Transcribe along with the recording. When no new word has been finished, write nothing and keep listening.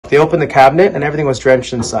They opened the cabinet and everything was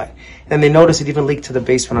drenched inside. And they noticed it even leaked to the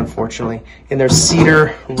basement, unfortunately, in their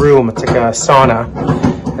cedar room. It's like a sauna,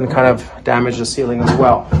 and kind of damaged the ceiling as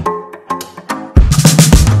well.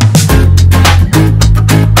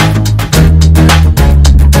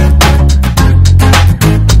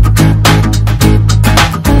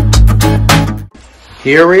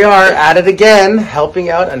 Here we are at it again, helping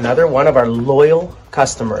out another one of our loyal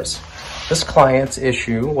customers. This client's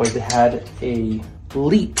issue was they had a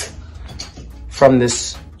leak from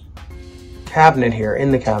this cabinet here, in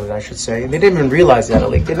the cabinet I should say. They didn't even realize they had a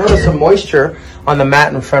leak. They noticed some moisture on the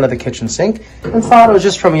mat in front of the kitchen sink and thought it was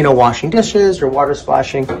just from, washing dishes or water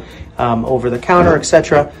splashing over the counter,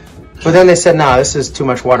 etc. But then they said, nah, this is too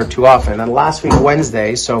much water too often. And last week,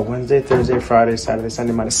 Wednesday, so Wednesday, Thursday, Friday, Saturday,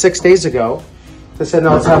 Sunday, Monday, 6 days ago, they said,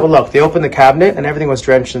 no, let's have a look. They opened the cabinet and everything was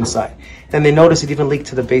drenched inside. And they noticed it even leaked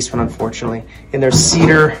to the basement, unfortunately, in their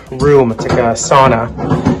cedar room. It's like a sauna,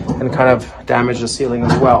 and kind of damaged the ceiling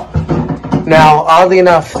as well. Now, oddly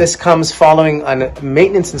enough, this comes following a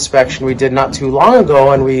maintenance inspection we did not too long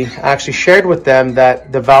ago, and we actually shared with them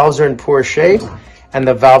that the valves are in poor shape and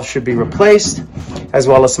the valves should be replaced, as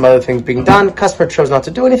well as some other things being done. Customer chose not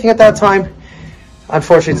to do anything at that time.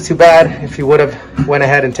 Unfortunately, it's too bad. If he would have went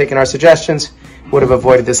ahead and taken our suggestions, would have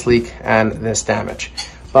avoided this leak and this damage.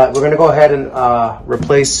 But we're going to go ahead and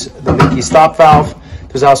replace the leaky stop valve.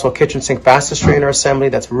 There's also a kitchen sink basket strainer assembly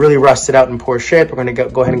that's really rusted out in poor shape. We're going to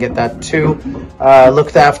go ahead and get that too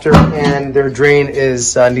looked after, and their drain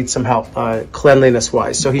is needs some help cleanliness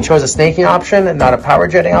wise. So he chose a snaking option and not a power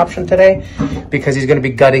jetting option today, because he's going to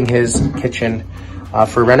be gutting his kitchen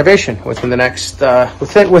for renovation within the next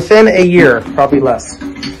within a year, probably less.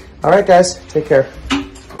 All right, guys, take care.